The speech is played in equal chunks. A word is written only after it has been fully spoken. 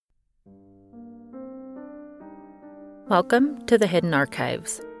Welcome to the Hidden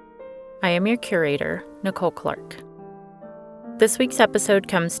Archives. I am your curator, Nicole Clark. This week's episode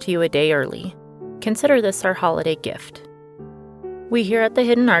comes to you a day early. Consider this our holiday gift. We here at the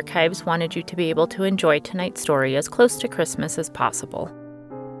Hidden Archives wanted you to be able to enjoy tonight's story as close to Christmas as possible.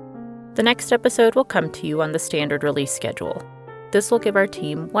 The next episode will come to you on the standard release schedule. This will give our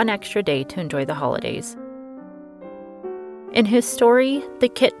team one extra day to enjoy the holidays. In his story, The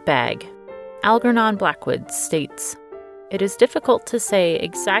Kit Bag, Algernon Blackwood states, "It is difficult to say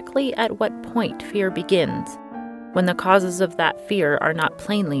exactly at what point fear begins, when the causes of that fear are not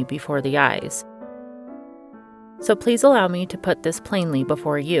plainly before the eyes. So please allow me to put this plainly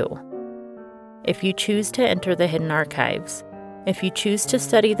before you. If you choose to enter the Hidden Archives, if you choose to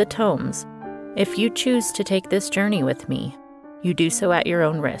study the tomes, if you choose to take this journey with me, you do so at your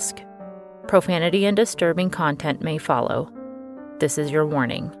own risk. Profanity and disturbing content may follow. This is your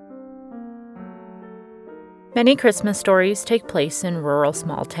warning." Many Christmas stories take place in rural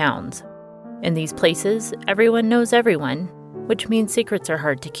small towns. In these places, everyone knows everyone, which means secrets are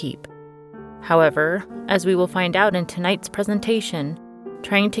hard to keep. However, as we will find out in tonight's presentation,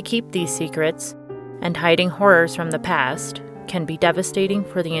 trying to keep these secrets and hiding horrors from the past can be devastating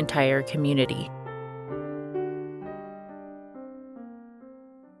for the entire community.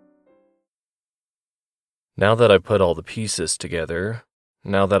 Now that I've put all the pieces together,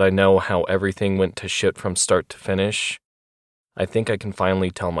 now that I know how everything went to shit from start to finish, I think I can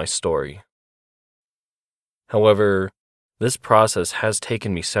finally tell my story. However, this process has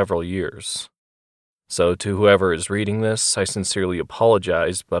taken me several years. So to whoever is reading this, I sincerely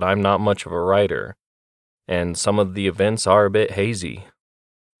apologize, but I'm not much of a writer, and some of the events are a bit hazy.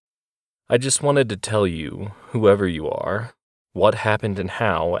 I just wanted to tell you, whoever you are, what happened and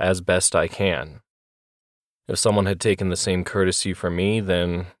how as best I can. If someone had taken the same courtesy from me,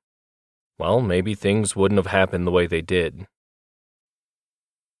 then, well, maybe things wouldn't have happened the way they did.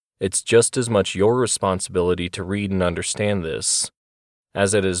 It's just as much your responsibility to read and understand this,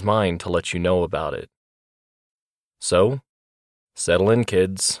 as it is mine to let you know about it. So, settle in,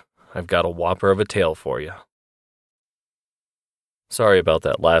 kids. I've got a whopper of a tale for you. Sorry about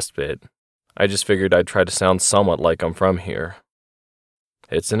that last bit. I just figured I'd try to sound somewhat like I'm from here.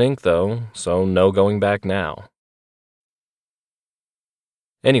 It's in ink, though, so no going back now.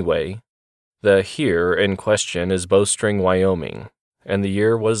 Anyway, the here in question is Bowstring, Wyoming, and the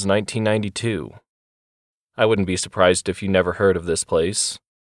year was 1992. I wouldn't be surprised if you never heard of this place.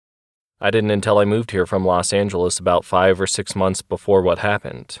 I didn't until I moved here from Los Angeles about 5 or 6 months before what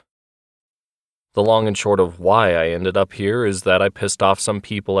happened. The long and short of why I ended up here is that I pissed off some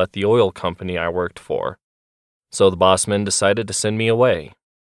people at the oil company I worked for, so the bossman decided to send me away.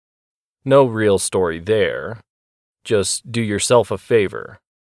 No real story there. Just do yourself a favor.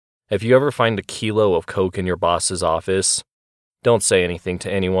 If you ever find a kilo of coke in your boss's office, don't say anything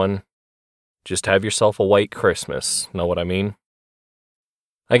to anyone. Just have yourself a white Christmas, know what I mean?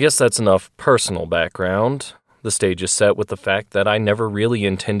 I guess that's enough personal background. The stage is set with the fact that I never really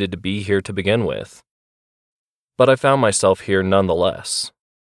intended to be here to begin with. But I found myself here nonetheless.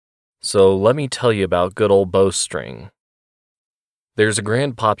 So let me tell you about good old Bowstring. There's a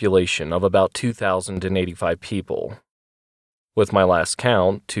grand population of about 2,085 people. With my last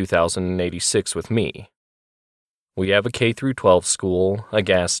count, 2,086 with me. We have a K-12 school, a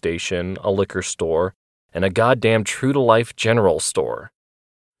gas station, a liquor store, and a goddamn true-to-life general store.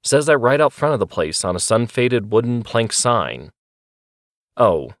 Says that right out front of the place on a sun-faded wooden plank sign.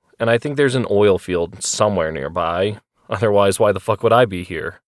 Oh, and I think there's an oil field somewhere nearby. Otherwise, why the fuck would I be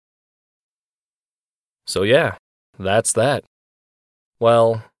here? So yeah, that's that.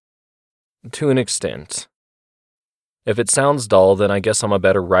 Well, to an extent. If it sounds dull, then I guess I'm a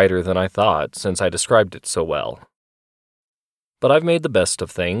better writer than I thought, since I described it so well. But I've made the best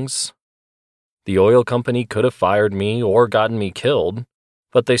of things. The oil company could have fired me or gotten me killed,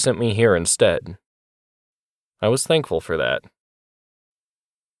 but they sent me here instead. I was thankful for that.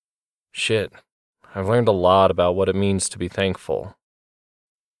 Shit, I've learned a lot about what it means to be thankful.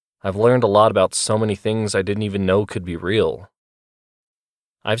 I've learned a lot about so many things I didn't even know could be real.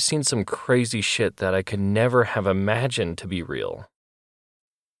 I've seen some crazy shit that I could never have imagined to be real.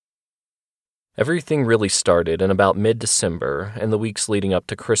 Everything really started in about mid-December and the weeks leading up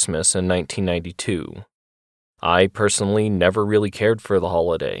to Christmas in 1992. I personally never really cared for the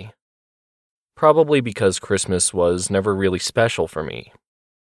holiday. Probably because Christmas was never really special for me.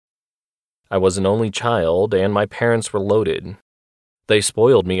 I was an only child and my parents were loaded. They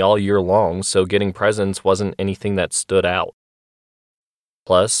spoiled me all year long, so getting presents wasn't anything that stood out.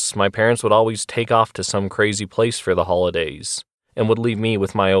 Plus, my parents would always take off to some crazy place for the holidays, and would leave me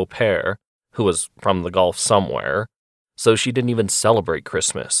with my au pair, who was from the Gulf somewhere, so she didn't even celebrate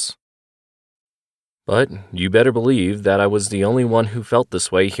Christmas. But you better believe that I was the only one who felt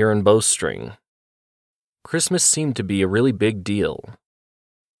this way here in Bowstring. Christmas seemed to be a really big deal.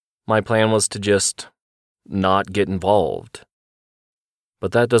 My plan was to just not get involved.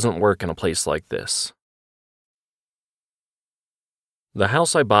 But that doesn't work in a place like this. The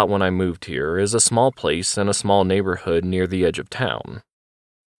house I bought when I moved here is a small place in a small neighborhood near the edge of town.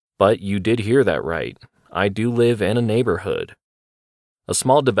 But you did hear that right. I do live in a neighborhood. A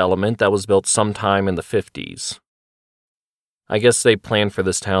small development that was built sometime in the 50s. I guess they planned for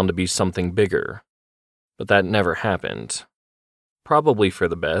this town to be something bigger, but that never happened. Probably for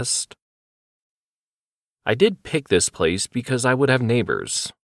the best. I did pick this place because I would have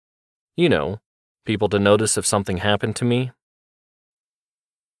neighbors. You know, people to notice if something happened to me.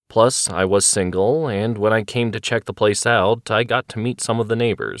 Plus, I was single, and when I came to check the place out, I got to meet some of the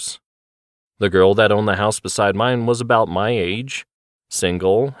neighbors. The girl that owned the house beside mine was about my age,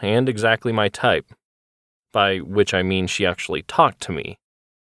 single, and exactly my type, by which I mean she actually talked to me.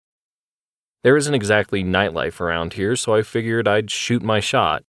 There isn't exactly nightlife around here, so I figured I'd shoot my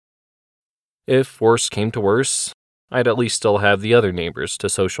shot. If worse came to worse, I'd at least still have the other neighbors to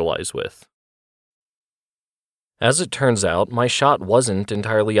socialize with. As it turns out, my shot wasn't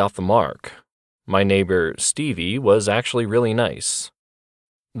entirely off the mark. My neighbor, Stevie, was actually really nice.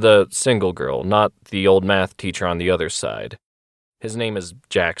 The single girl, not the old math teacher on the other side. His name is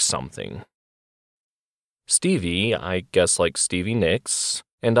Jack something. Stevie, I guess like Stevie Nicks,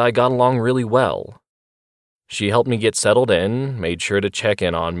 and I got along really well. She helped me get settled in, made sure to check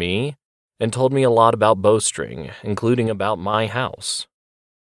in on me, and told me a lot about Bowstring, including about my house.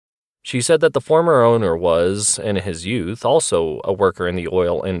 She said that the former owner was, in his youth, also a worker in the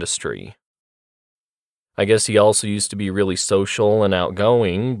oil industry. I guess he also used to be really social and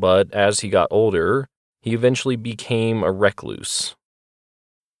outgoing, but as he got older, he eventually became a recluse.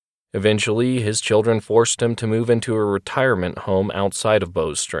 Eventually, his children forced him to move into a retirement home outside of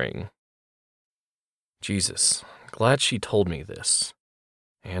Bowstring. Jesus, glad she told me this.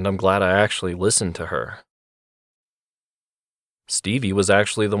 And I'm glad I actually listened to her. Stevie was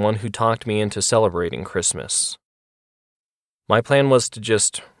actually the one who talked me into celebrating Christmas. My plan was to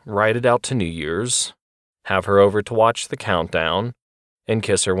just ride it out to New Year's, have her over to watch the countdown, and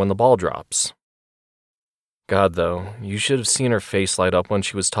kiss her when the ball drops. God, though, you should have seen her face light up when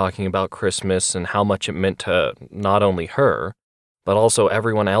she was talking about Christmas and how much it meant to not only her, but also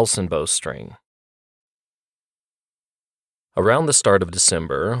everyone else in Bowstring. Around the start of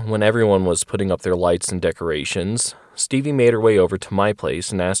December, when everyone was putting up their lights and decorations, Stevie made her way over to my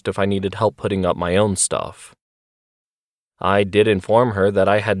place and asked if I needed help putting up my own stuff. I did inform her that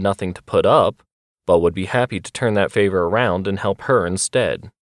I had nothing to put up, but would be happy to turn that favor around and help her instead.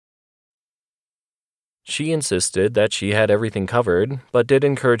 She insisted that she had everything covered, but did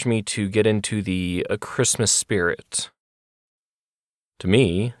encourage me to get into the Christmas spirit. To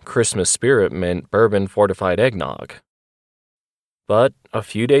me, Christmas spirit meant bourbon-fortified eggnog. But a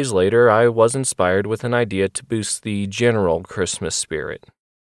few days later, I was inspired with an idea to boost the general Christmas spirit.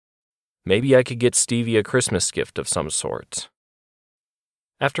 Maybe I could get Stevie a Christmas gift of some sort.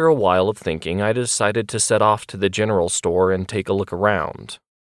 After a while of thinking, I decided to set off to the general store and take a look around.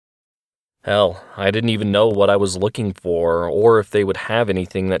 Hell, I didn't even know what I was looking for or if they would have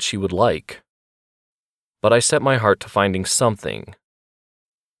anything that she would like. But I set my heart to finding something.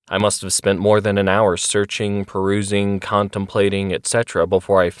 I must have spent more than an hour searching, perusing, contemplating, etc.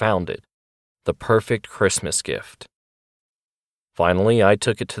 before I found it. The perfect Christmas gift. Finally, I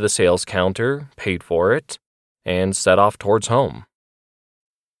took it to the sales counter, paid for it, and set off towards home.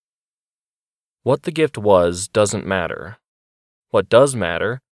 What the gift was doesn't matter. What does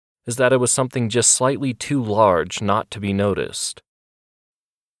matter is that it was something just slightly too large not to be noticed.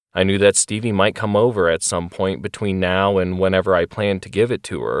 I knew that Stevie might come over at some point between now and whenever I planned to give it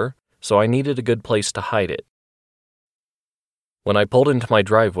to her, so I needed a good place to hide it. When I pulled into my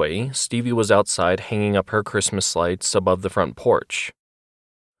driveway, Stevie was outside hanging up her Christmas lights above the front porch.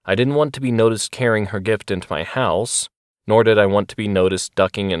 I didn't want to be noticed carrying her gift into my house, nor did I want to be noticed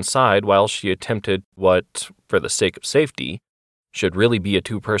ducking inside while she attempted what, for the sake of safety, should really be a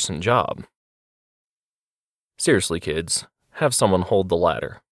two-person job. Seriously, kids, have someone hold the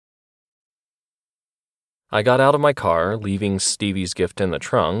ladder. I got out of my car, leaving Stevie's gift in the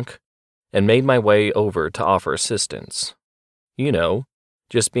trunk, and made my way over to offer assistance. You know,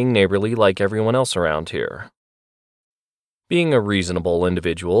 just being neighborly like everyone else around here. Being a reasonable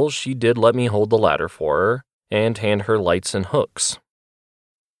individual, she did let me hold the ladder for her and hand her lights and hooks.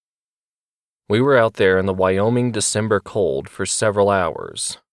 We were out there in the Wyoming December cold for several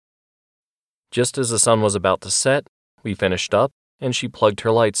hours. Just as the sun was about to set, We finished up, and she plugged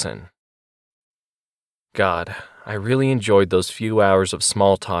her lights in. God, I really enjoyed those few hours of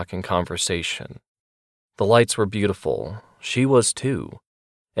small talk and conversation. The lights were beautiful. She was too.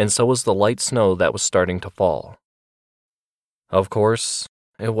 And so was the light snow that was starting to fall. Of course,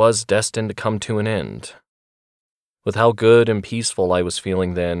 it was destined to come to an end. With how good and peaceful I was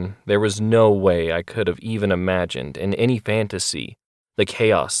feeling then, there was no way I could have even imagined in any fantasy the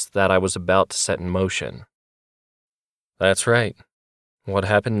chaos that I was about to set in motion. That's right. What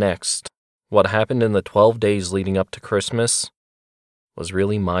happened next, what happened in the 12 days leading up to Christmas, was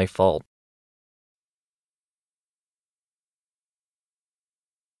really my fault.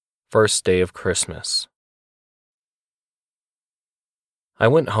 First day of Christmas. I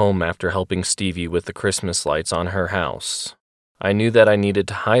went home after helping Stevie with the Christmas lights on her house. I knew that I needed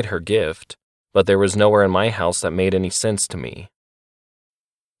to hide her gift, but there was nowhere in my house that made any sense to me.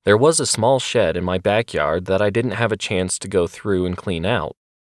 There was a small shed in my backyard that I didn't have a chance to go through and clean out,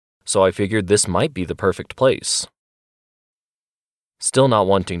 so I figured this might be the perfect place. Still not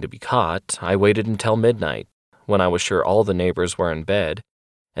wanting to be caught, I waited until midnight, when I was sure all the neighbors were in bed,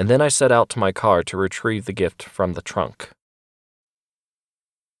 and then I set out to my car to retrieve the gift from the trunk.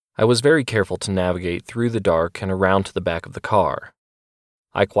 I was very careful to navigate through the dark and around to the back of the car.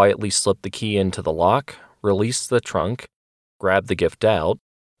 I quietly slipped the key into the lock, released the trunk, grabbed the gift out,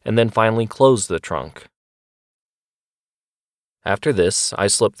 and then finally closed the trunk. After this, I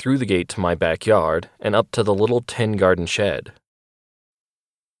slipped through the gate to my backyard and up to the little tin garden shed.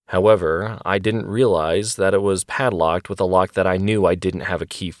 However, I didn't realize that it was padlocked with a lock that I knew I didn't have a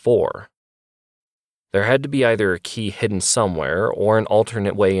key for. There had to be either a key hidden somewhere or an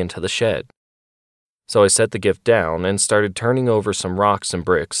alternate way into the shed. So I set the gift down and started turning over some rocks and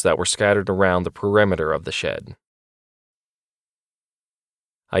bricks that were scattered around the perimeter of the shed.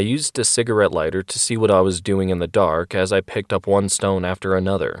 I used a cigarette lighter to see what I was doing in the dark as I picked up one stone after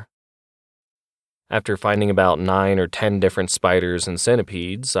another. After finding about 9 or 10 different spiders and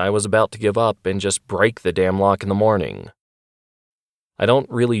centipedes, I was about to give up and just break the damn lock in the morning. I don't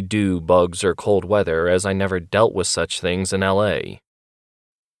really do bugs or cold weather as I never dealt with such things in LA.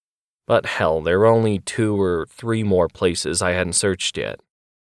 But hell, there were only 2 or 3 more places I hadn't searched yet.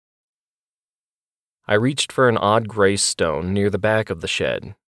 I reached for an odd gray stone near the back of the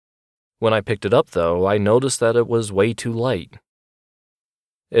shed. When I picked it up, though, I noticed that it was way too light.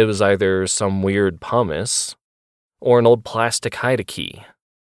 It was either some weird pumice or an old plastic hide-a-key.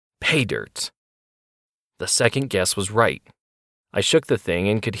 Pay dirt. The second guess was right. I shook the thing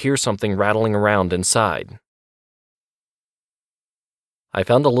and could hear something rattling around inside. I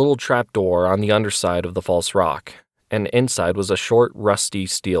found a little trapdoor on the underside of the false rock, and inside was a short, rusty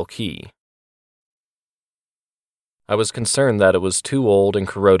steel key. I was concerned that it was too old and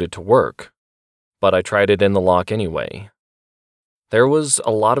corroded to work, but I tried it in the lock anyway. There was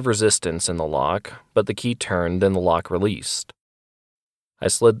a lot of resistance in the lock, but the key turned and the lock released. I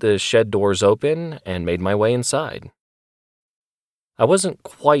slid the shed doors open and made my way inside. I wasn't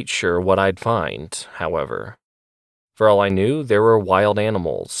quite sure what I'd find, however. For all I knew, there were wild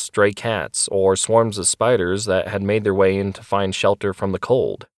animals, stray cats, or swarms of spiders that had made their way in to find shelter from the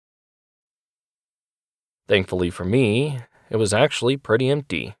cold. Thankfully for me, it was actually pretty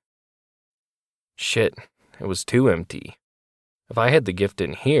empty. Shit, it was too empty. If I had the gift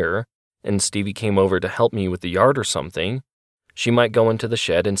in here, and Stevie came over to help me with the yard or something, she might go into the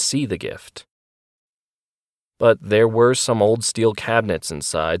shed and see the gift. But there were some old steel cabinets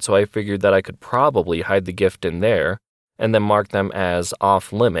inside, so I figured that I could probably hide the gift in there and then mark them as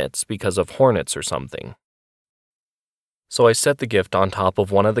off-limits because of hornets or something. So I set the gift on top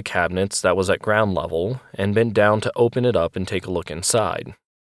of one of the cabinets that was at ground level and bent down to open it up and take a look inside.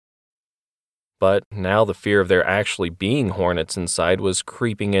 But now the fear of there actually being hornets inside was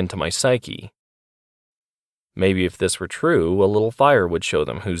creeping into my psyche. Maybe if this were true, a little fire would show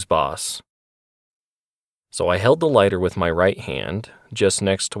them who's boss. So I held the lighter with my right hand, just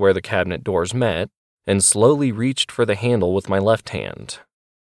next to where the cabinet doors met, and slowly reached for the handle with my left hand.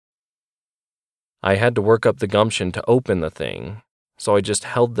 I had to work up the gumption to open the thing, so I just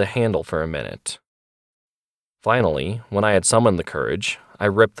held the handle for a minute. Finally, when I had summoned the courage, I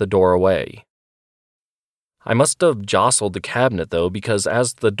ripped the door away. I must have jostled the cabinet, though, because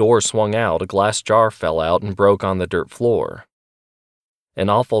as the door swung out, a glass jar fell out and broke on the dirt floor. An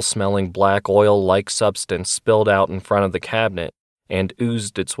awful-smelling black oil-like substance spilled out in front of the cabinet and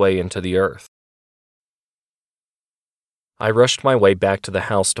oozed its way into the earth. I rushed my way back to the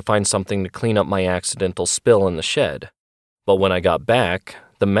house to find something to clean up my accidental spill in the shed, but when I got back,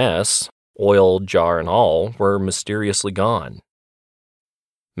 the mess, oil, jar, and all, were mysteriously gone.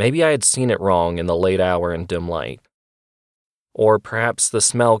 Maybe I had seen it wrong in the late hour and dim light, Or perhaps the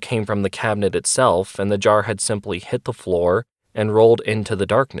smell came from the cabinet itself and the jar had simply hit the floor and rolled into the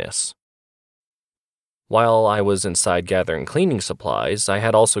darkness. While I was inside gathering cleaning supplies, I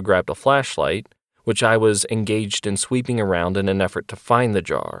had also grabbed a flashlight, which I was engaged in sweeping around in an effort to find the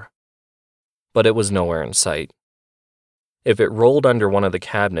jar. But it was nowhere in sight. If it rolled under one of the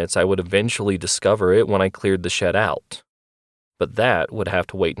cabinets, I would eventually discover it when I cleared the shed out. But that would have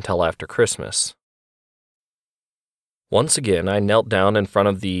to wait until after Christmas. Once again, I knelt down in front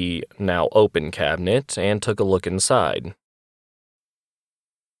of the now open cabinet and took a look inside.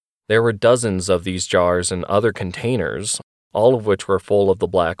 There were dozens of these jars and other containers, all of which were full of the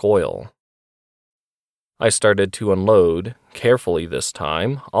black oil. I started to unload, carefully this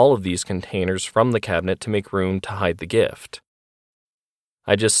time, all of these containers from the cabinet to make room to hide the gift.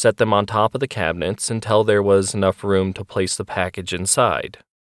 I just set them on top of the cabinets until there was enough room to place the package inside.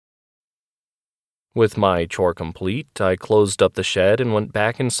 With my chore complete, I closed up the shed and went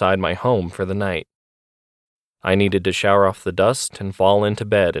back inside my home for the night. I needed to shower off the dust and fall into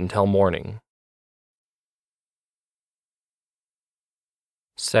bed until morning.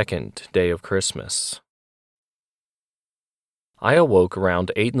 Second day of Christmas. I awoke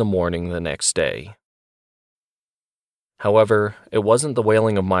around 8 in the morning the next day. However, it wasn't the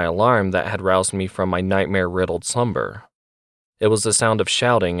wailing of my alarm that had roused me from my nightmare-riddled slumber. It was the sound of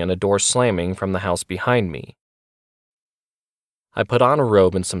shouting and a door slamming from the house behind me. I put on a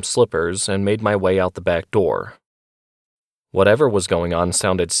robe and some slippers and made my way out the back door. Whatever was going on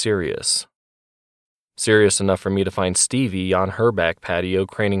sounded serious. Serious enough for me to find Stevie on her back patio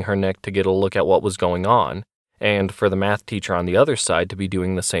craning her neck to get a look at what was going on, and for the math teacher on the other side to be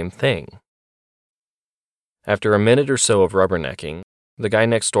doing the same thing. After a minute or so of rubbernecking, the guy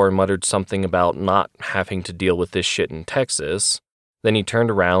next door muttered something about not having to deal with this shit in Texas. Then he turned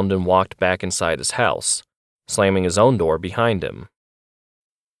around and walked back inside his house, slamming his own door behind him.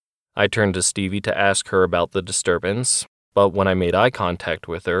 I turned to Stevie to ask her about the disturbance, but when I made eye contact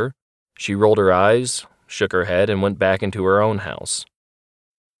with her, she rolled her eyes, shook her head, and went back into her own house.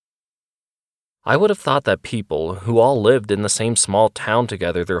 I would have thought that people who all lived in the same small town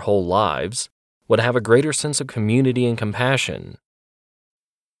together their whole lives would have a greater sense of community and compassion.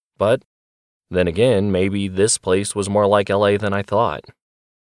 But, then again, maybe this place was more like LA than I thought.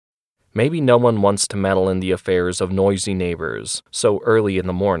 Maybe no one wants to meddle in the affairs of noisy neighbors so early in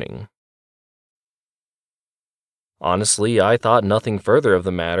the morning. Honestly, I thought nothing further of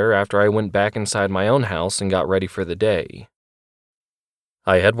the matter after I went back inside my own house and got ready for the day.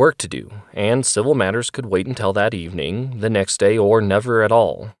 I had work to do, and civil matters could wait until that evening, the next day, or never at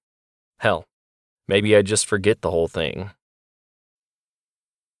all. Hell, maybe I'd just forget the whole thing.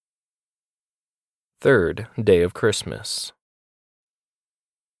 Third day of Christmas.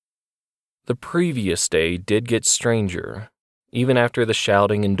 The previous day did get stranger, even after the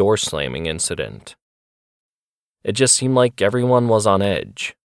shouting and door slamming incident. It just seemed like everyone was on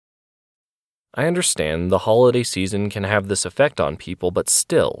edge. I understand the holiday season can have this effect on people, but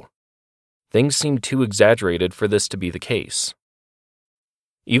still, things seem too exaggerated for this to be the case.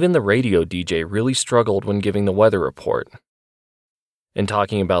 Even the radio DJ really struggled when giving the weather report. In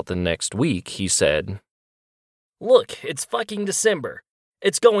talking about the next week, he said, "Look, it's fucking December.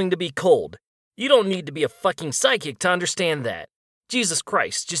 It's going to be cold. You don't need to be a fucking psychic to understand that. Jesus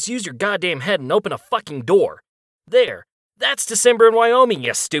Christ, just use your goddamn head and open a fucking door. There, that's December in Wyoming,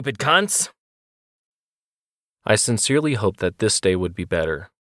 you stupid cunts." I sincerely hoped that this day would be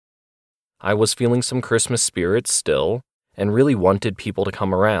better. I was feeling some Christmas spirit still, and really wanted people to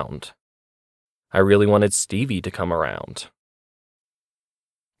come around. I really wanted Stevie to come around.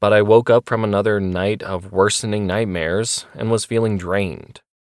 But I woke up from another night of worsening nightmares and was feeling drained.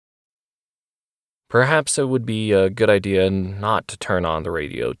 Perhaps it would be a good idea not to turn on the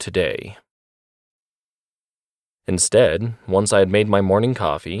radio today. Instead, once I had made my morning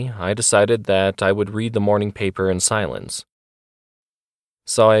coffee, I decided that I would read the morning paper in silence.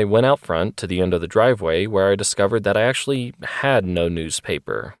 So I went out front to the end of the driveway where I discovered that I actually had no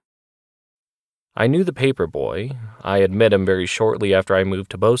newspaper. I knew the paper boy. I had met him very shortly after I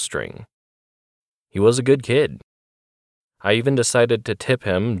moved to Bowstring. He was a good kid. I even decided to tip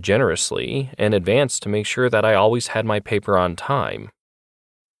him generously in advance to make sure that I always had my paper on time.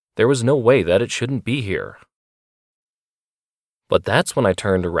 There was no way that it shouldn't be here. But that's when I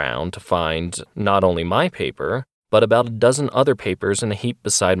turned around to find not only my paper, but about a dozen other papers in a heap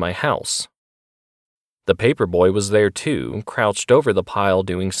beside my house. The paper boy was there too, crouched over the pile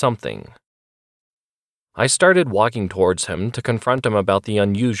doing something. I started walking towards him to confront him about the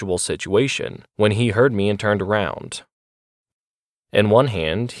unusual situation when he heard me and turned around. In one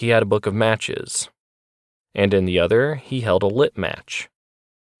hand, he had a book of matches. and in the other he held a lit match.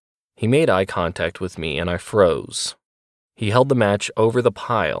 He made eye contact with me and I froze. He held the match over the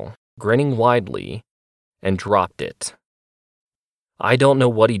pile, grinning widely, and dropped it. I don't know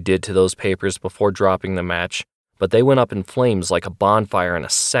what he did to those papers before dropping the match, but they went up in flames like a bonfire in a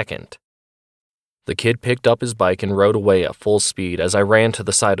second. The kid picked up his bike and rode away at full speed as I ran to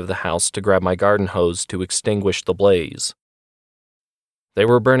the side of the house to grab my garden hose to extinguish the blaze. They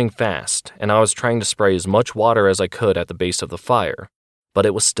were burning fast, and I was trying to spray as much water as I could at the base of the fire, but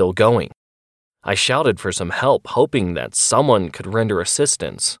it was still going. I shouted for some help, hoping that someone could render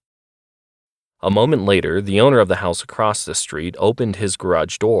assistance. A moment later, the owner of the house across the street opened his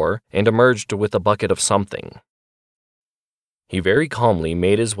garage door and emerged with a bucket of something. He very calmly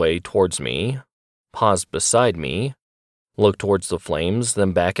made his way towards me, paused beside me, looked towards the flames,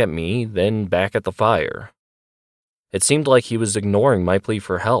 then back at me, then back at the fire. It seemed like he was ignoring my plea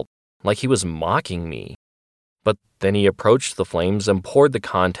for help, like he was mocking me. But then he approached the flames and poured the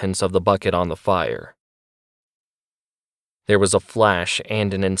contents of the bucket on the fire. There was a flash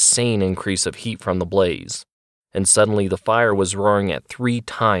and an insane increase of heat from the blaze, and suddenly the fire was roaring at 3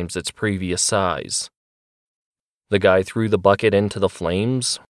 times its previous size. The guy threw the bucket into the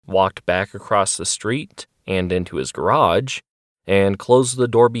flames, walked back across the street and into his garage, and closed the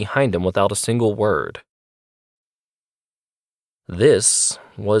door behind him without a single word. This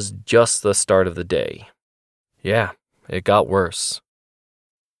was just the start of the day. Yeah, it got worse.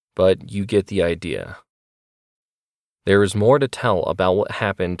 But you get the idea. There is more to tell about what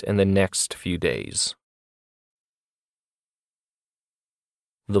happened in the next few days.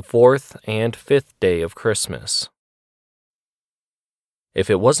 The 4th and 5th day of Christmas. If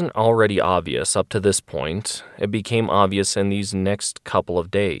it wasn't already obvious up to this point, it became obvious in these next couple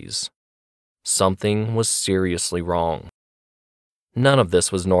of days. Something was seriously wrong. None of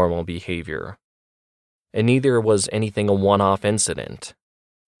this was normal behavior. And neither was anything a one-off incident.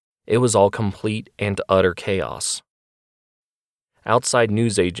 It was all complete and utter chaos. Outside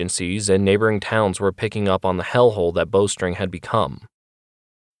news agencies and neighboring towns were picking up on the hellhole that Bowstring had become.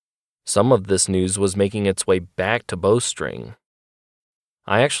 Some of this news was making its way back to Bowstring.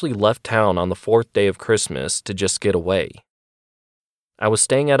 I actually left town on the 4th day of Christmas to just get away. I was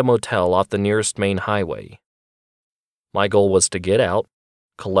staying at a motel off the nearest main highway. My goal was to get out,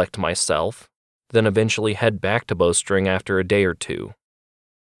 collect myself, then eventually head back to Bowstring after a day or two.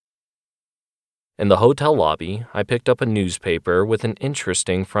 In the hotel lobby, I picked up a newspaper with an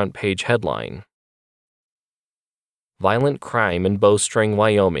interesting front-page headline. Violent crime in Bowstring,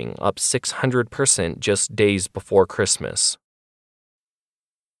 Wyoming, up 600% just days before Christmas.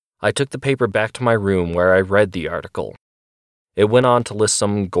 I took the paper back to my room where I read the article. It went on to list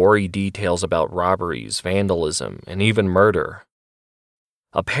some gory details about robberies, vandalism, and even murder.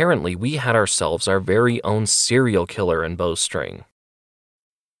 Apparently, we had ourselves our very own serial killer in Bowstring.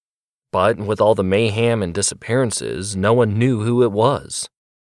 But with all the mayhem and disappearances, no one knew who it was.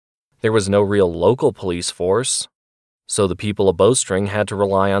 There was no real local police force, so the people of Bowstring had to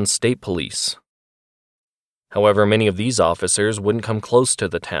rely on state police. However, many of these officers wouldn't come close to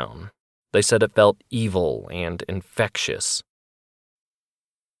the town. They said it felt evil and infectious.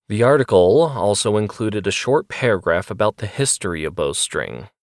 The article also included a short paragraph about the history of Bowstring.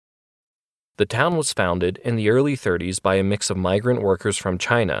 The town was founded in the early 30s by a mix of migrant workers from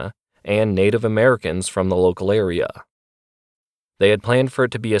China and Native Americans from the local area. They had planned for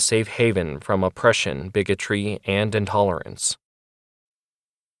it to be a safe haven from oppression, bigotry, and intolerance.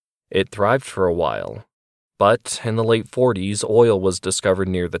 It thrived for a while, but in the late 40s, oil was discovered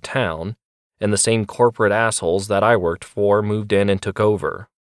near the town, and the same corporate assholes that I worked for moved in and took over.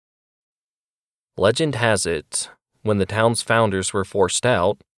 Legend has it, when the town's founders were forced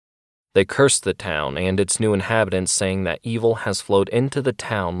out, they cursed the town and its new inhabitants, saying that evil has flowed into the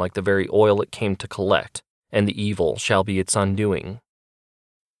town like the very oil it came to collect, and the evil shall be its undoing.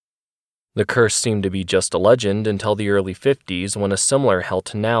 The curse seemed to be just a legend until the early 50s when a similar hell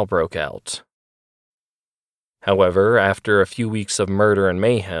to now broke out. However, after a few weeks of murder and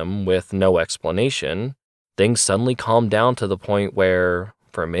mayhem with no explanation, things suddenly calmed down to the point where,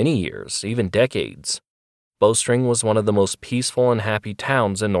 for many years, even decades, Bowstring was one of the most peaceful and happy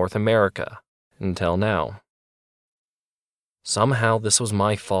towns in North America, until now. Somehow this was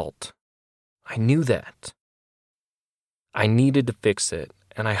my fault. I knew that. I needed to fix it,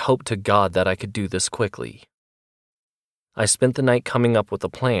 and I hoped to God that I could do this quickly. I spent the night coming up with a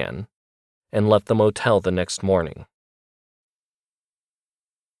plan, and left the motel the next morning.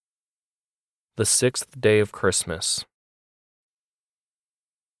 The 6th day of Christmas.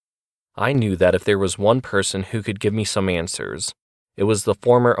 I knew that if there was one person who could give me some answers, it was the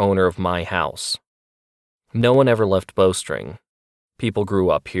former owner of my house. No one ever left Bowstring. People grew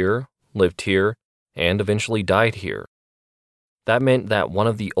up here, lived here, and eventually died here. That meant that one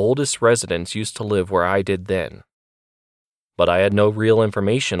of the oldest residents used to live where I did then. But I had no real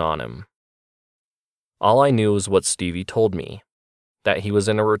information on him. All I knew was what Stevie told me, that he was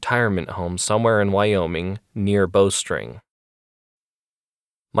in a retirement home somewhere in Wyoming near Bowstring.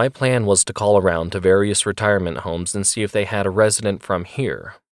 My plan was to call around to various retirement homes and see if they had a resident from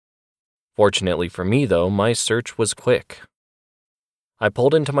here. Fortunately for me, though, my search was quick. I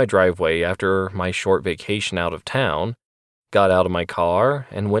pulled into my driveway after my short vacation out of town, got out of my car,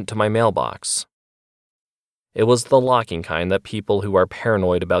 and went to my mailbox. It was the locking kind that people who are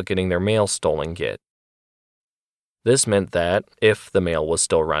paranoid about getting their mail stolen get. This meant that, if the mail was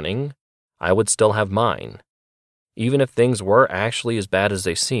still running, I would still have mine, even if things were actually as bad as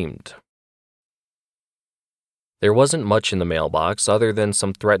they seemed. There wasn't much in the mailbox other than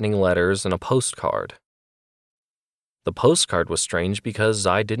some threatening letters and a postcard. The postcard was strange because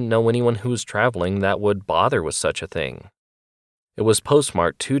I didn't know anyone who was traveling that would bother with such a thing. It was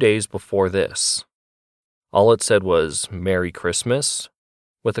postmarked 2 days before this. All it said was, "Merry Christmas,"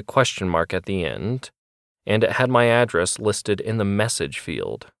 with a question mark at the end, and it had my address listed in the message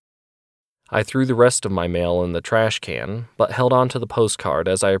field. I threw the rest of my mail in the trash can, but held on to the postcard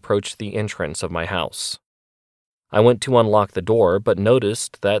as I approached the entrance of my house. I went to unlock the door, but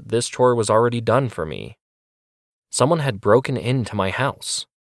noticed that this chore was already done for me. Someone had broken into my house.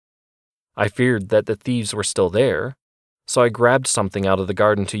 I feared that the thieves were still there, so I grabbed something out of the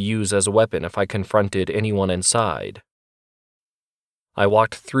garden to use as a weapon if I confronted anyone inside. I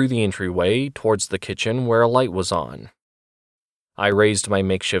walked through the entryway towards the kitchen where a light was on. I raised my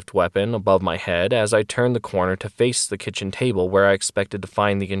makeshift weapon above my head as I turned the corner to face the kitchen table where I expected to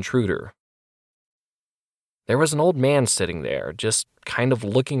find the intruder. There was an old man sitting there, just kind of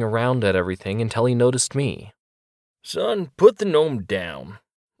looking around at everything until he noticed me. "Son, put the gnome down.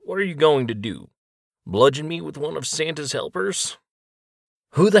 What are you going to do? Bludgeon me with one of Santa's helpers?"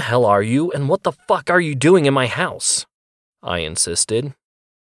 "Who the hell are you, and what the fuck are you doing in my house?" I insisted.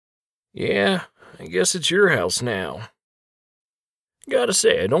 "Yeah, I guess it's your house now. Gotta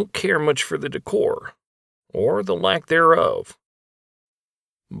say, I don't care much for the decor, or the lack thereof.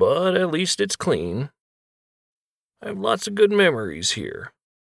 But at least it's clean. I have lots of good memories here.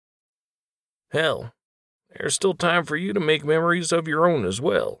 Hell, there's still time for you to make memories of your own as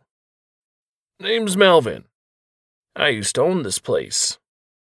well. Name's Melvin. I used to own this place.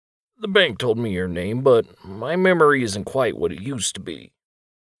 The bank told me your name, but my memory isn't quite what it used to be."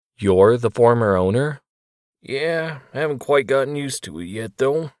 "You're the former owner?" "Yeah, I haven't quite gotten used to it yet,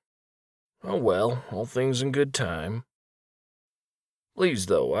 though. Oh well, all things in good time. Please,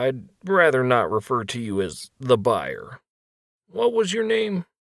 though, I'd rather not refer to you as the buyer. What was your name?"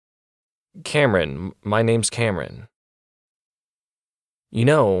 "Cameron. My name's Cameron. You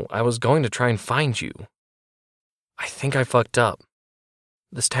know, I was going to try and find you. I think I fucked up.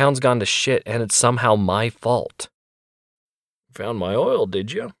 This town's gone to shit, and it's somehow my fault." "Found my oil,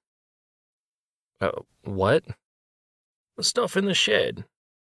 did you?" What?" "The stuff in the shed.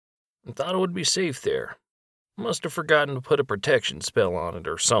 I thought it would be safe there. Must have forgotten to put a protection spell on it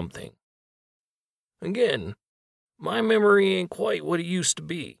or something. Again, my memory ain't quite what it used to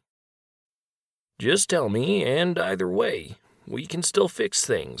be. Just tell me, and either way, we can still fix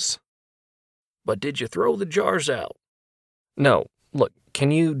things. But did you throw the jars out?" "No. Look,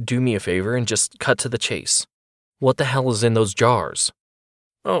 can you do me a favor and just cut to the chase? What the hell is in those jars?"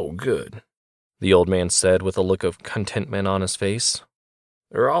 "Oh, good," the old man said with a look of contentment on his face.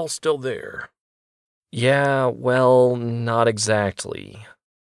 "They're all still there." "Yeah, well, not exactly."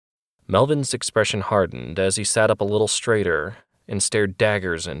 Melvin's expression hardened as he sat up a little straighter and stared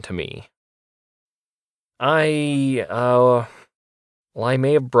daggers into me. I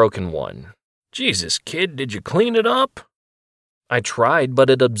may have broken one." "Jesus, kid, did you clean it up?" "I tried, but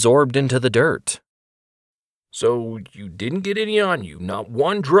it absorbed into the dirt." "So you didn't get any on you, not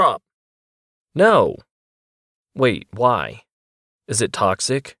one drop?" "No." "Wait, why? Is it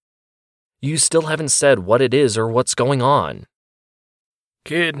toxic? You still haven't said what it is or what's going on."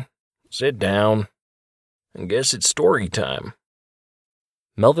 "Kid, sit down. I guess it's story time."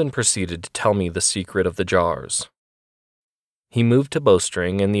 Melvin proceeded to tell me the secret of the jars. He moved to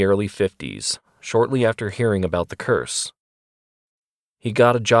Bowstring in the early 50s, shortly after hearing about the curse. He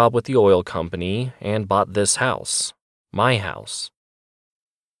got a job with the oil company and bought this house, my house.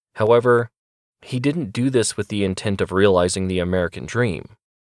 However, he didn't do this with the intent of realizing the American dream.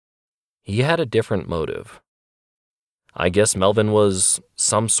 He had a different motive. I guess Melvin was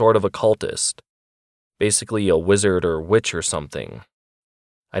some sort of occultist, basically a wizard or witch or something.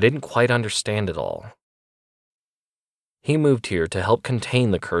 I didn't quite understand it all. He moved here to help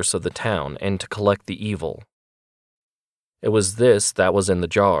contain the curse of the town and to collect the evil. It was this that was in the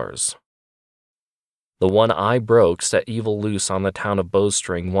jars. The one I broke set evil loose on the town of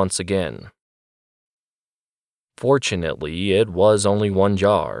Bowstring once again. Fortunately, it was only one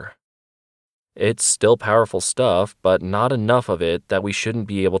jar. It's still powerful stuff, but not enough of it that we shouldn't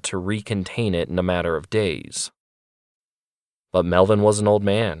be able to recontain it in a matter of days. But Melvin was an old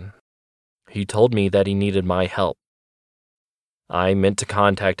man. He told me that he needed my help. I meant to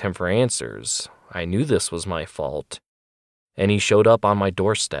contact him for answers. I knew this was my fault. And he showed up on my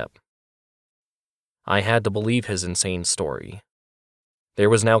doorstep. I had to believe his insane story. There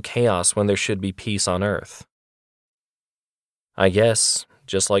was now chaos when there should be peace on Earth. I guess,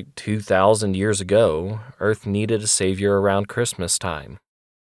 just like 2,000 years ago, Earth needed a savior around Christmas time.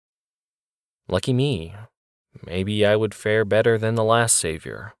 Lucky me. Maybe I would fare better than the last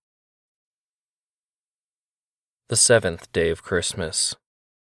savior. The 7th day of Christmas.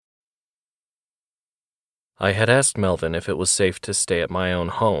 I had asked Melvin if it was safe to stay at my own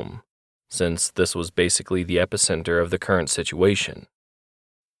home, since this was basically the epicenter of the current situation.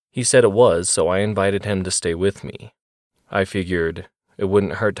 He said it was, so I invited him to stay with me. I figured it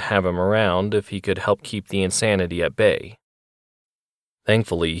wouldn't hurt to have him around if he could help keep the insanity at bay.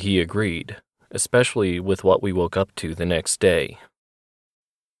 Thankfully, he agreed, especially with what we woke up to the next day.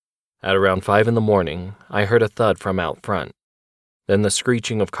 At around 5 in the morning, I heard a thud from out front, then the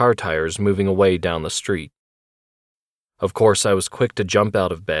screeching of car tires moving away down the street. Of course, I was quick to jump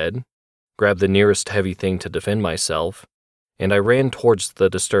out of bed, grab the nearest heavy thing to defend myself, and I ran towards the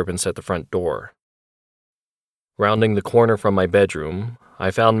disturbance at the front door. Rounding the corner from my bedroom, I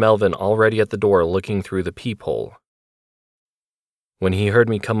found Melvin already at the door looking through the peephole. When he heard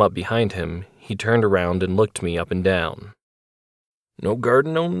me come up behind him, he turned around and looked me up and down. No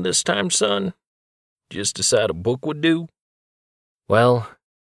garden on this time, son? Just decide a book would do? Well,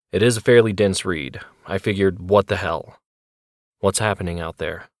 it is a fairly dense read. I figured, what the hell? What's happening out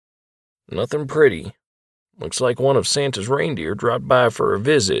there? Nothing pretty. Looks like one of Santa's reindeer dropped by for a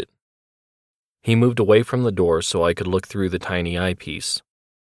visit. He moved away from the door so I could look through the tiny eyepiece.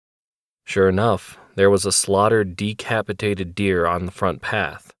 Sure enough, there was a slaughtered, decapitated deer on the front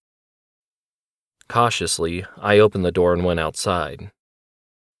path. Cautiously, I opened the door and went outside.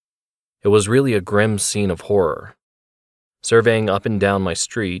 It was really a grim scene of horror. Surveying up and down my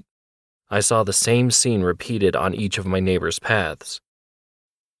street, I saw the same scene repeated on each of my neighbors' paths,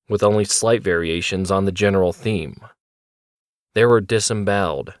 with only slight variations on the general theme. There were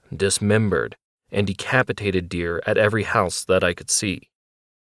disemboweled, dismembered, and decapitated deer at every house that I could see.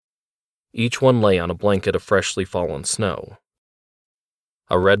 Each one lay on a blanket of freshly fallen snow.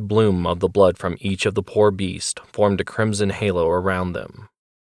 A red bloom of the blood from each of the poor beasts formed a crimson halo around them.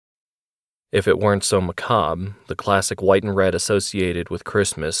 If it weren't so macabre, the classic white and red associated with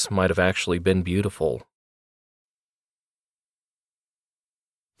Christmas might have actually been beautiful.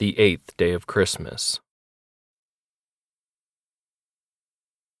 The 8th day of Christmas.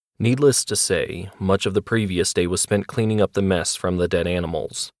 Needless to say, much of the previous day was spent cleaning up the mess from the dead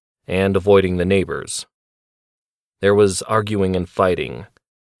animals, and avoiding the neighbors. There was arguing and fighting,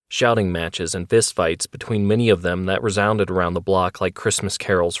 shouting matches and fistfights between many of them that resounded around the block like Christmas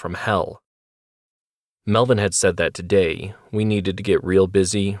carols from hell. Melvin had said that today we needed to get real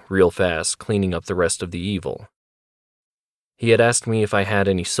busy, real fast, cleaning up the rest of the evil. He had asked me if I had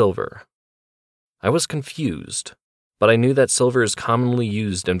any silver. I was confused, but I knew that silver is commonly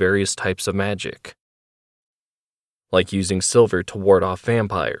used in various types of magic, like using silver to ward off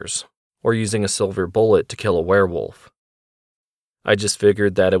vampires, or using a silver bullet to kill a werewolf. I just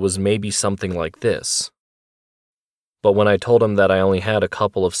figured that it was maybe something like this. But when I told him that I only had a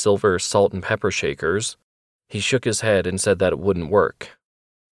couple of silver salt and pepper shakers, he shook his head and said that it wouldn't work.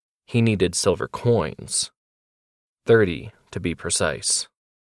 He needed silver coins. 30, to be precise.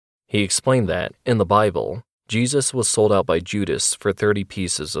 He explained that, in the Bible, Jesus was sold out by Judas for 30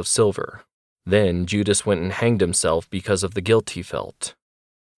 pieces of silver. Then Judas went and hanged himself because of the guilt he felt.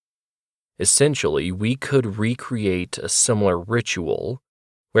 Essentially, we could recreate a similar ritual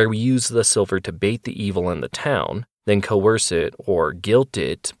where we use the silver to bait the evil in the town, then coerce it or guilt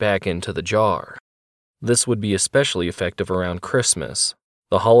it back into the jar. This would be especially effective around Christmas,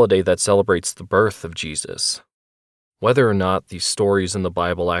 the holiday that celebrates the birth of Jesus. Whether or not these stories in the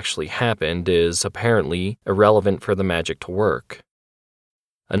Bible actually happened is apparently irrelevant for the magic to work.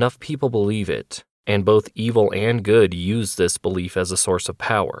 Enough people believe it, and both evil and good use this belief as a source of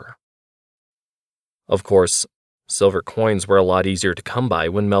power. Of course, silver coins were a lot easier to come by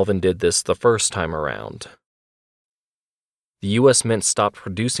when Melvin did this the first time around. The U.S. Mint stopped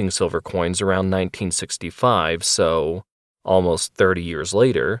producing silver coins around 1965, so Almost 30 years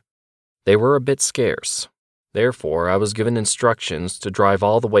later, they were a bit scarce. Therefore, I was given instructions to drive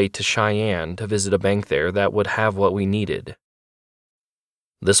all the way to Cheyenne to visit a bank there that would have what we needed.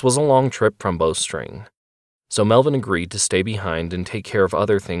 This was a long trip from Bowstring, so Melvin agreed to stay behind and take care of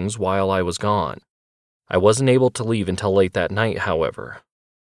other things while I was gone. I wasn't able to leave until late that night, however.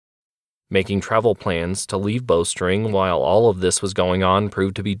 Making travel plans to leave Bowstring while all of this was going on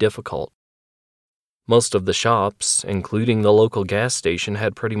proved to be difficult. Most of the shops, including the local gas station,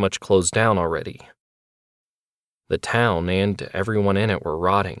 had pretty much closed down already. The town and everyone in it were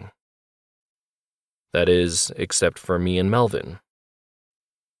rotting. That is, except for me and Melvin.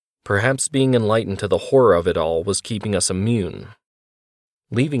 Perhaps being enlightened to the horror of it all was keeping us immune.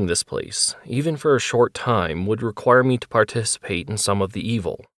 Leaving this place, even for a short time, would require me to participate in some of the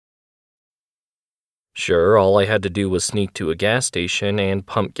evil. Sure, all I had to do was sneak to a gas station and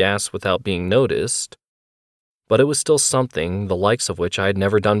pump gas without being noticed, but it was still something the likes of which I had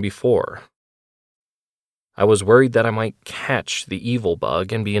never done before. I was worried that I might catch the evil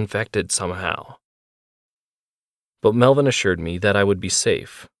bug and be infected somehow. But Melvin assured me that I would be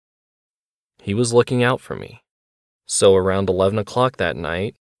safe. He was looking out for me. So around 11 o'clock that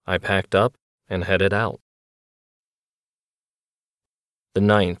night, I packed up and headed out. The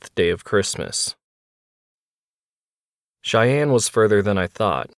 9th day of Christmas. Cheyenne was further than I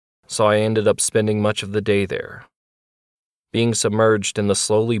thought, so I ended up spending much of the day there. Being submerged in the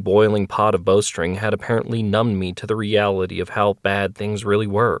slowly boiling pot of bowstring had apparently numbed me to the reality of how bad things really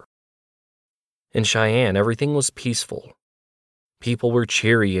were. In Cheyenne, everything was peaceful. People were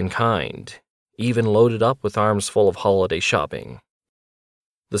cheery and kind, even loaded up with arms full of holiday shopping.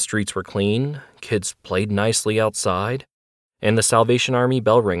 The streets were clean, kids played nicely outside, and the Salvation Army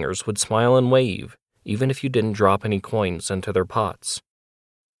bell ringers would smile and wave, even if you didn't drop any coins into their pots.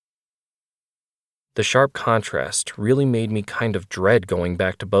 The sharp contrast really made me kind of dread going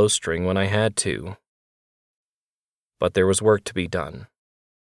back to Bowstring when I had to. But there was work to be done.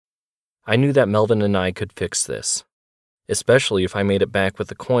 I knew that Melvin and I could fix this, especially if I made it back with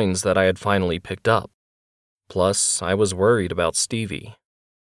the coins that I had finally picked up. Plus, I was worried about Stevie.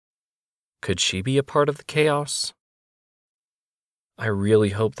 Could she be a part of the chaos? I really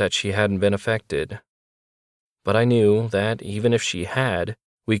hoped that she hadn't been affected. But I knew that even if she had,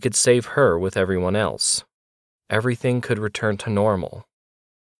 we could save her with everyone else. Everything could return to normal.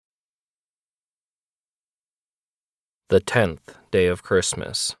 The 10th day of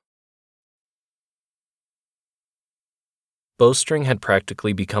Christmas. Bowstring had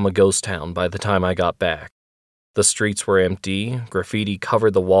practically become a ghost town by the time I got back. The streets were empty, graffiti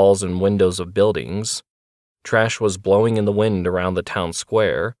covered the walls and windows of buildings, trash was blowing in the wind around the town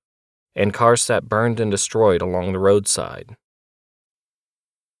square, and cars sat burned and destroyed along the roadside.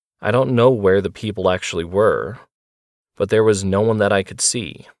 I don't know where the people actually were, but there was no one that I could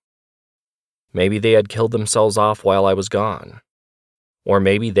see. Maybe they had killed themselves off while I was gone, or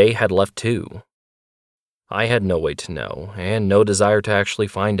maybe they had left too. I had no way to know, and no desire to actually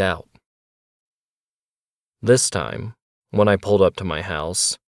find out. This time, when I pulled up to my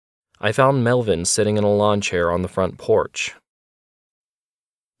house, I found Melvin sitting in a lawn chair on the front porch.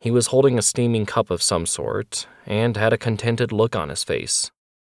 He was holding a steaming cup of some sort, and had a contented look on his face.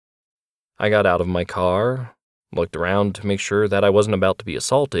 I got out of my car, looked around to make sure that I wasn't about to be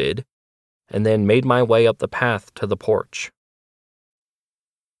assaulted, and then made my way up the path to the porch.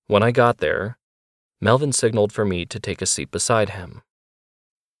 When I got there, Melvin signaled for me to take a seat beside him.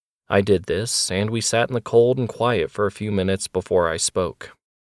 I did this, and we sat in the cold and quiet for a few minutes before I spoke.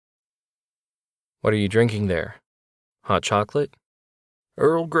 "What are you drinking there? Hot chocolate?"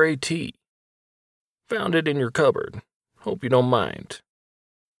 Earl Grey tea. Found it in your cupboard. Hope you don't mind.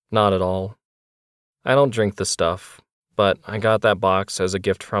 Not at all. I don't drink the stuff, but I got that box as a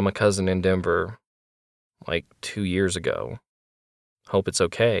gift from a cousin in Denver, like 2 years ago. Hope it's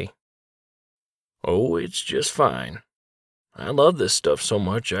okay. Oh, it's just fine. I love this stuff so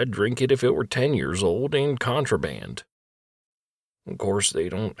much I'd drink it if it were 10 years old and contraband. Of course, they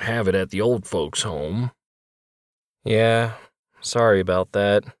don't have it at the old folks' home. Yeah, sorry about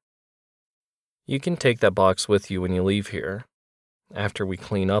that. You can take that box with you when you leave here, after we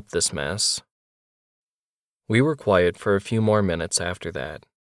clean up this mess. We were quiet for a few more minutes after that.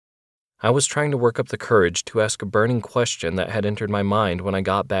 I was trying to work up the courage to ask a burning question that had entered my mind when I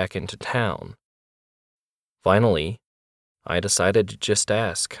got back into town. Finally, I decided to just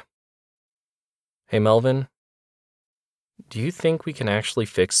ask. "Hey, Melvin, do you think we can actually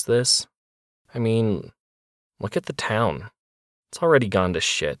fix this? I mean, look at the town. It's already gone to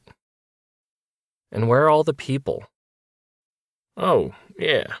shit. And where are all the people?" Oh,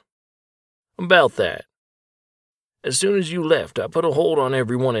 yeah. About that. As soon as you left, I put a hold on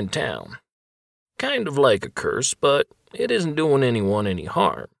everyone in town. Kind of like a curse, but it isn't doing anyone any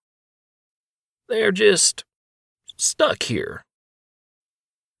harm. They're just stuck here.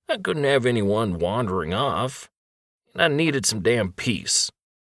 I couldn't have anyone wandering off, and I needed some damn peace.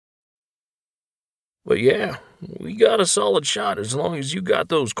 But yeah, we got a solid shot as long as you got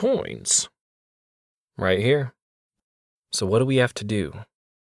those coins. Right here. So what do we have to do?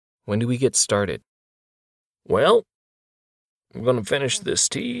 When do we get started? Well, I'm gonna finish this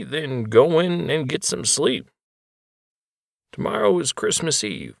tea, then go in and get some sleep. Tomorrow is Christmas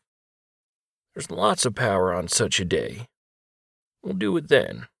Eve. There's lots of power on such a day. We'll do it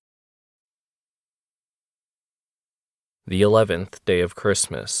then. The 11th day of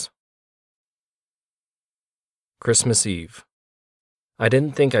Christmas. Christmas Eve. I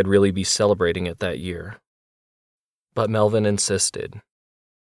didn't think I'd really be celebrating it that year. But Melvin insisted.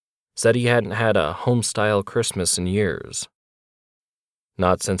 Said he hadn't had a home-style Christmas in years.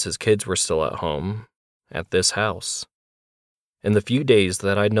 Not since his kids were still at home, at this house. In the few days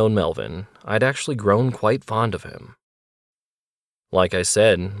that I'd known Melvin, I'd actually grown quite fond of him. Like I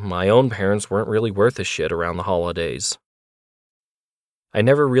said, my own parents weren't really worth a shit around the holidays. I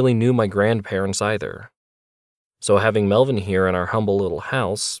never really knew my grandparents either. So having Melvin here in our humble little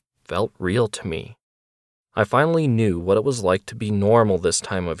house felt real to me. I finally knew what it was like to be normal this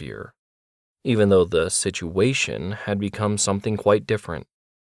time of year, even though the situation had become something quite different.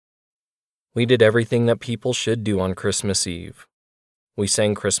 We did everything that people should do on Christmas Eve. We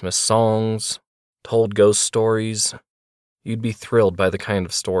sang Christmas songs, told ghost stories. You'd be thrilled by the kind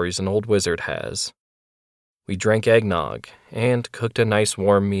of stories an old wizard has. We drank eggnog and cooked a nice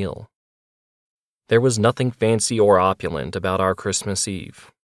warm meal. There was nothing fancy or opulent about our Christmas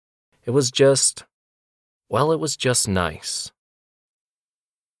Eve. It was just nice.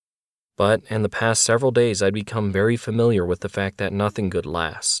 But in the past several days, I'd become very familiar with the fact that nothing could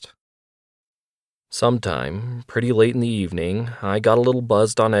last. Sometime, pretty late in the evening, I got a little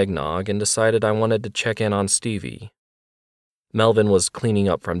buzzed on eggnog and decided I wanted to check in on Stevie. Melvin was cleaning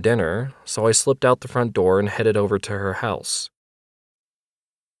up from dinner, so I slipped out the front door and headed over to her house.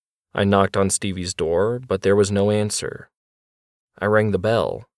 I knocked on Stevie's door, but there was no answer. I rang the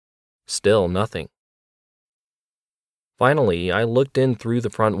bell. Still nothing. Finally, I looked in through the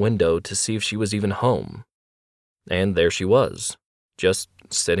front window to see if she was even home. And there she was, just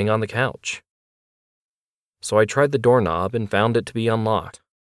sitting on the couch. So I tried the doorknob and found it to be unlocked.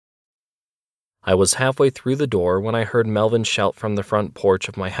 I was halfway through the door when I heard Melvin shout from the front porch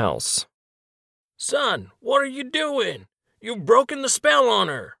of my house. Son, what are you doing? You've broken the spell on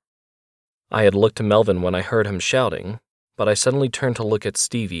her. I had looked to Melvin when I heard him shouting, but I suddenly turned to look at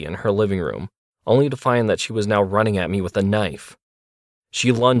Stevie in her living room, only to find that she was now running at me with a knife.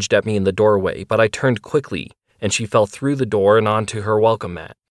 She lunged at me in the doorway, but I turned quickly, and she fell through the door and onto her welcome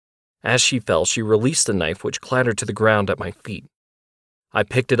mat. As she fell, she released the knife, which clattered to the ground at my feet. I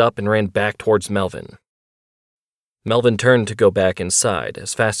picked it up and ran back towards Melvin. Melvin turned to go back inside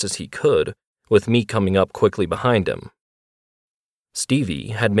as fast as he could, with me coming up quickly behind him. Stevie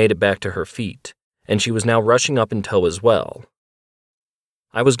had made it back to her feet, and she was now rushing up in tow as well.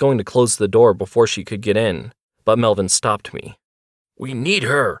 I was going to close the door before she could get in, but Melvin stopped me. We need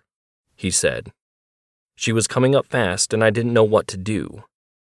her, he said. She was coming up fast, and I didn't know what to do.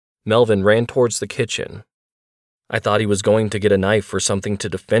 Melvin ran towards the kitchen. I thought he was going to get a knife or something to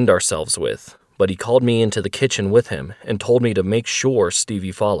defend ourselves with, but he called me into the kitchen with him and told me to make sure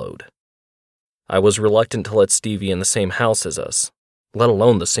Stevie followed. I was reluctant to let Stevie in the same house as us, let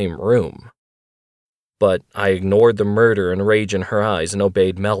alone the same room. But I ignored the murder and rage in her eyes and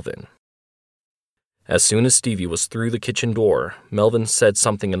obeyed Melvin. As soon as Stevie was through the kitchen door, Melvin said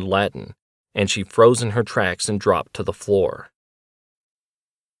something in Latin, and she froze in her tracks and dropped to the floor.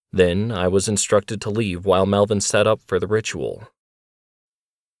 Then I was instructed to leave while Melvin set up for the ritual.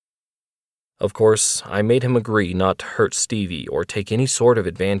 Of course, I made him agree not to hurt Stevie or take any sort of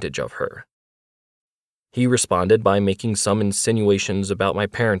advantage of her. He responded by making some insinuations about my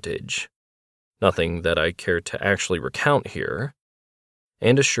parentage, nothing that I cared to actually recount here,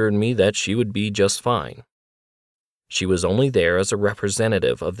 and assured me that she would be just fine. She was only there as a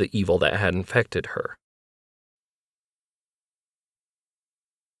representative of the evil that had infected her.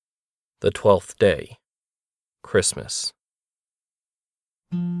 The 12th day, Christmas.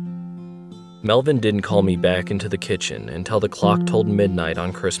 Melvin didn't call me back into the kitchen until the clock told midnight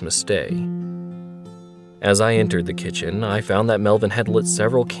on Christmas Day. As I entered the kitchen, I found that Melvin had lit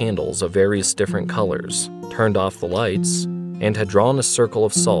several candles of various different colors, turned off the lights, and had drawn a circle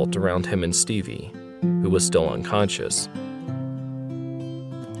of salt around him and Stevie, who was still unconscious.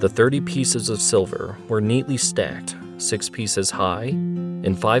 The 30 pieces of silver were neatly stacked, 6 pieces high,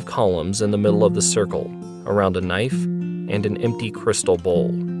 in 5 columns in the middle of the circle, around a knife and an empty crystal bowl.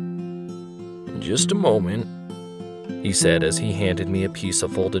 "Just a moment," he said as he handed me a piece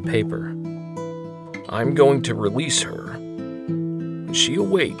of folded paper. "I'm going to release her. When she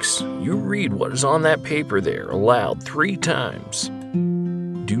awakes, you read what is on that paper there aloud 3 times.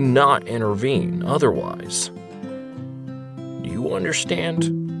 Do not intervene otherwise. Do you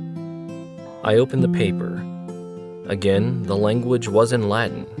understand?" I opened the paper. Again, the language was in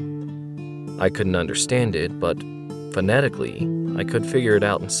Latin. I couldn't understand it, but phonetically, I could figure it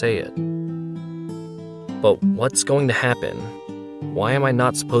out and say it. But what's going to happen? Why am I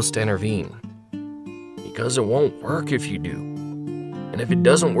not supposed to intervene? "Because it won't work if you do. And if it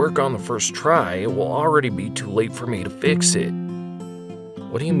doesn't work on the first try, it will already be too late for me to fix it."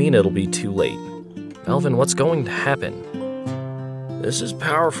 What do you mean it'll be too late? Melvin, what's going to happen? "This is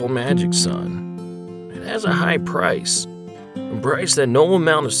powerful magic, son. It has a high price, a price that no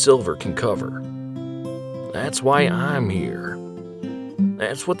amount of silver can cover. That's why I'm here.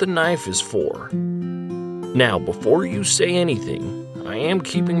 That's what the knife is for. Now, before you say anything, I am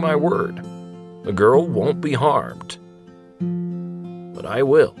keeping my word. The girl won't be harmed. But I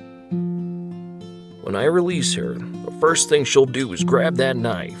will. When I release her, the first thing she'll do is grab that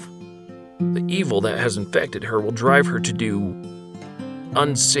knife. The evil that has infected her will drive her to do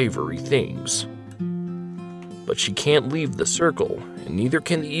unsavory things. But she can't leave the circle, and neither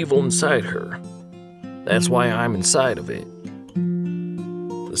can the evil inside her. That's why I'm inside of it.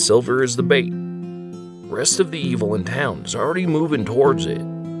 The silver is the bait. The rest of the evil in town is already moving towards it.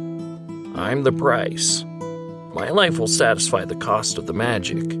 I'm the price. My life will satisfy the cost of the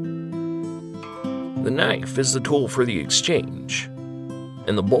magic. The knife is the tool for the exchange.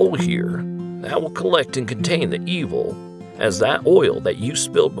 And the bowl here, that will collect and contain the evil as that oil that you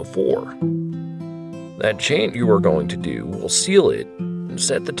spilled before. That chant you are going to do will seal it and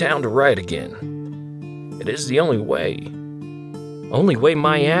set the town to right again. It is the only way." Only way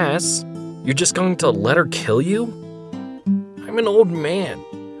my ass? You're just going to let her kill you? "I'm an old man.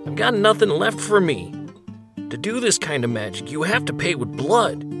 I've got nothing left for me. To do this kind of magic, you have to pay with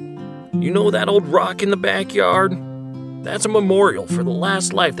blood. You know that old rock in the backyard? That's a memorial for the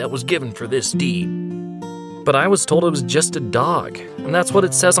last life that was given for this deed." But I was told it was just a dog, and that's what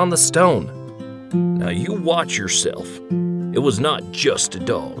it says on the stone. Now you watch yourself. It was not just a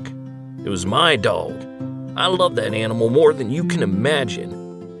dog. It was my dog. I love that animal more than you can imagine,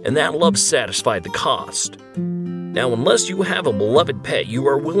 and that love satisfied the cost. Now, unless you have a beloved pet you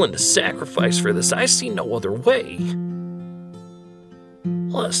are willing to sacrifice for this, I see no other way.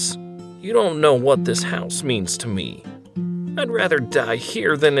 Plus, you don't know what this house means to me. I'd rather die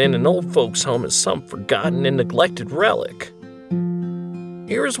here than in an old folks' home as some forgotten and neglected relic.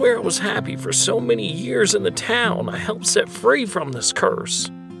 Here is where I was happy for so many years in the town I helped set free from this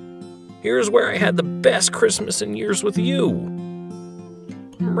curse. Here is where I had the best Christmas in years with you.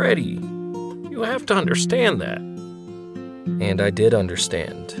 I'm ready. You have to understand that." And I did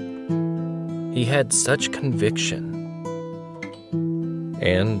understand. He had such conviction.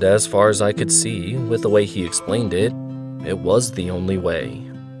 And as far as I could see, with the way he explained it, it was the only way.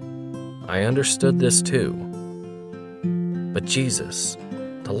 I understood this too. But Jesus,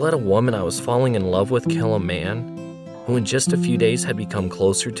 to let a woman I was falling in love with kill a man, who in just a few days had become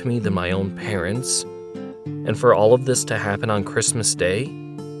closer to me than my own parents, and for all of this to happen on Christmas Day,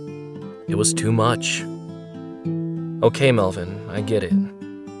 it was too much. Okay, Melvin, I get it.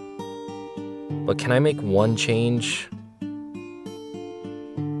 But can I make one change?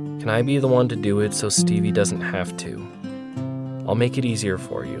 Can I be the one to do it so Stevie doesn't have to? I'll make it easier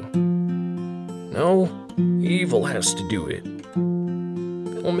for you. No, evil has to do it.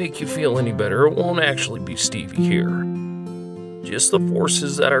 If it'll make you feel any better, it won't actually be Stevie here. Just the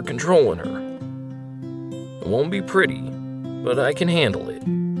forces that are controlling her. It won't be pretty, but I can handle it.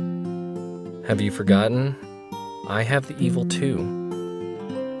 Have you forgotten? I have the evil too.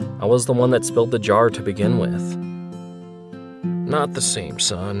 I was the one that spilled the jar to begin with. Not the same,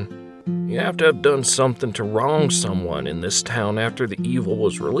 son. You have to have done something to wrong someone in this town after the evil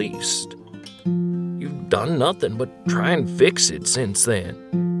was released. You've done nothing but try and fix it since then.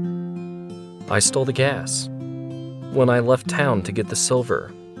 I stole the gas. When I left town to get the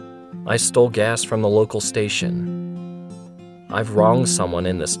silver, I stole gas from the local station. I've wronged someone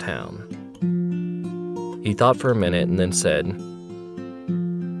in this town. He thought for a minute and then said,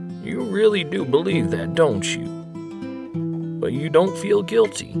 "You really do believe that, don't you? But you don't feel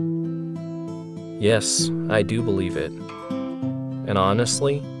guilty." Yes, I do believe it. And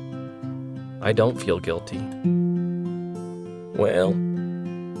honestly, I don't feel guilty. Well,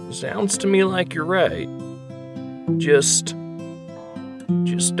 Sounds to me like you're right. Just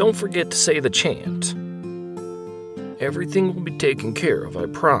don't forget to say the chant. Everything will be taken care of, I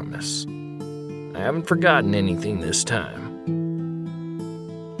promise. I haven't forgotten anything this time.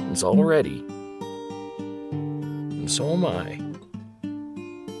 It's all ready. And so am I.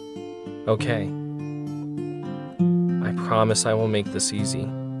 Okay. I promise I will make this easy.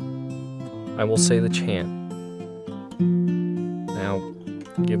 I will say the chant. Now,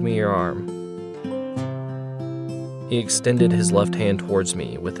 give me your arm. He extended his left hand towards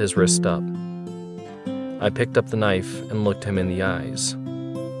me with his wrist up. I picked up the knife and looked him in the eyes.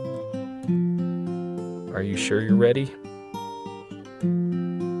 Are you sure you're ready?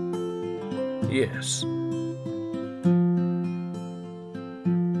 Yes.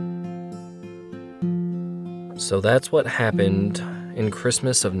 So that's what happened in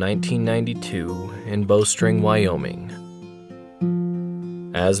Christmas of 1992 in Bowstring, Wyoming.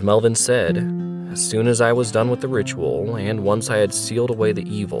 As Melvin said, as soon as I was done with the ritual, and once I had sealed away the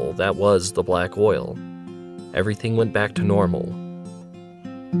evil that was the black oil, everything went back to normal.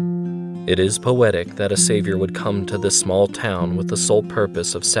 It is poetic that a savior would come to this small town with the sole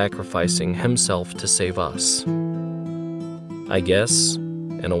purpose of sacrificing himself to save us. I guess,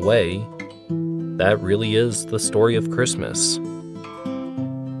 in a way, that really is the story of Christmas.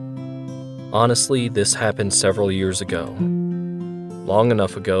 Honestly, this happened several years ago. Long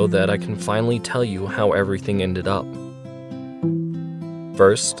enough ago that I can finally tell you how everything ended up.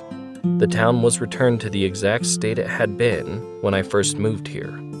 First, the town was returned to the exact state it had been when I first moved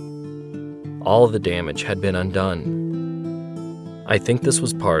here. All of the damage had been undone. I think this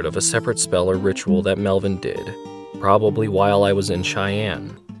was part of a separate spell or ritual that Melvin did, probably while I was in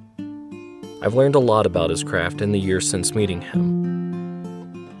Cheyenne. I've learned a lot about his craft in the years since meeting him.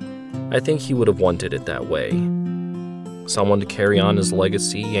 I think he would have wanted it that way. Someone to carry on his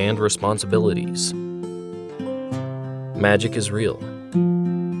legacy and responsibilities. Magic is real.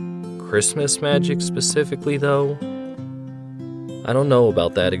 Christmas magic specifically, though? I don't know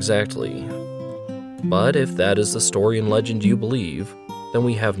about that exactly. But if that is the story and legend you believe, then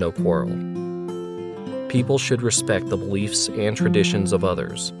we have no quarrel. People should respect the beliefs and traditions of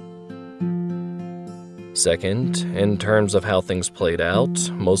others. Second, in terms of how things played out,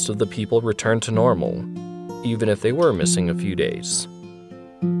 most of the people returned to normal, even if they were missing a few days.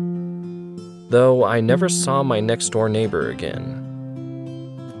 Though I never saw my next-door neighbor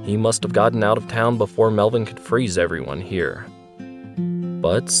again. He must have gotten out of town before Melvin could freeze everyone here.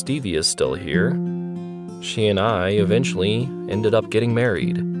 But Stevie is still here. She and I eventually ended up getting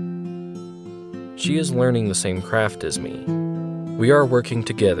married. She is learning the same craft as me. We are working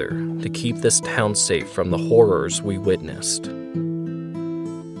together to keep this town safe from the horrors we witnessed.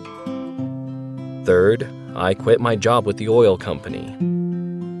 Third, I quit my job with the oil company.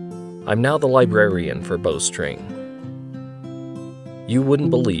 I'm now the librarian for Bowstring. You wouldn't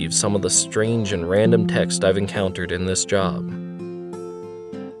believe some of the strange and random text I've encountered in this job.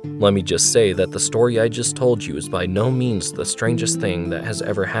 Let me just say that the story I just told you is by no means the strangest thing that has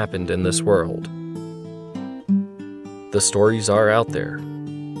ever happened in this world. The stories are out there.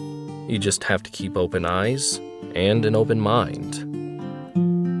 You just have to keep open eyes and an open mind.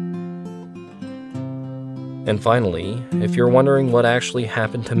 And finally, if you're wondering what actually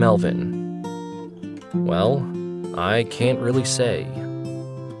happened to Melvin, well, I can't really say.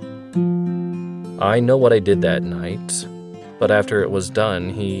 I know what I did that night, but after it was done,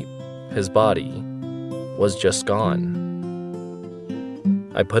 his body was just gone.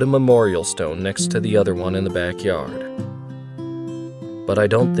 I put a memorial stone next to the other one in the backyard. But I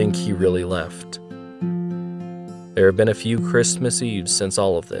don't think he really left. There have been a few Christmas Eves since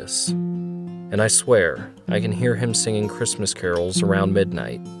all of this, and I swear I can hear him singing Christmas carols around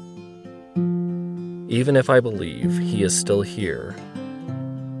midnight. Even if I believe he is still here,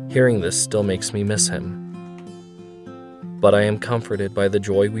 hearing this still makes me miss him. But I am comforted by the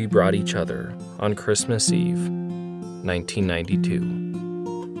joy we brought each other on Christmas Eve, 1992.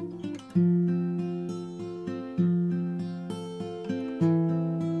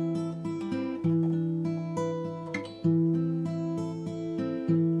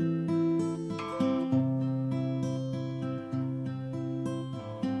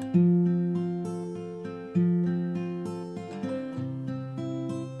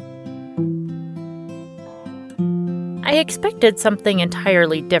 I expected something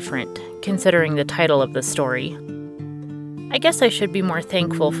entirely different, considering the title of the story. I guess I should be more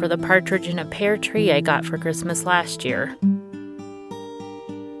thankful for the partridge in a pear tree I got for Christmas last year.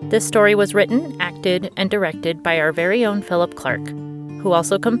 This story was written, acted, and directed by our very own Philip Clark, who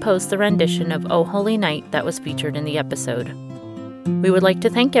also composed the rendition of "O Holy Night" that was featured in the episode. We would like to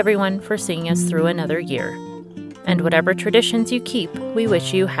thank everyone for seeing us through another year. And whatever traditions you keep, we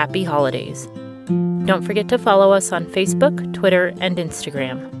wish you happy holidays. Don't forget to follow us on Facebook, Twitter, and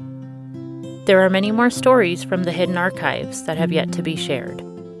Instagram. There are many more stories from the hidden archives that have yet to be shared.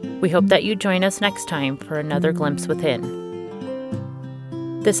 We hope that you join us next time for another glimpse within.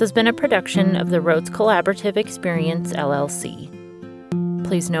 This has been a production of the Rhodes Collaborative Experience, LLC.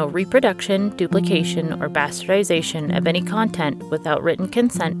 Please no reproduction, duplication, or bastardization of any content without written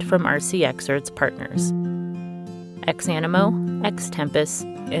consent from RCX or its partners. Ex animo, ex tempus,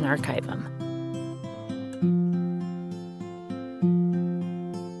 in archivum.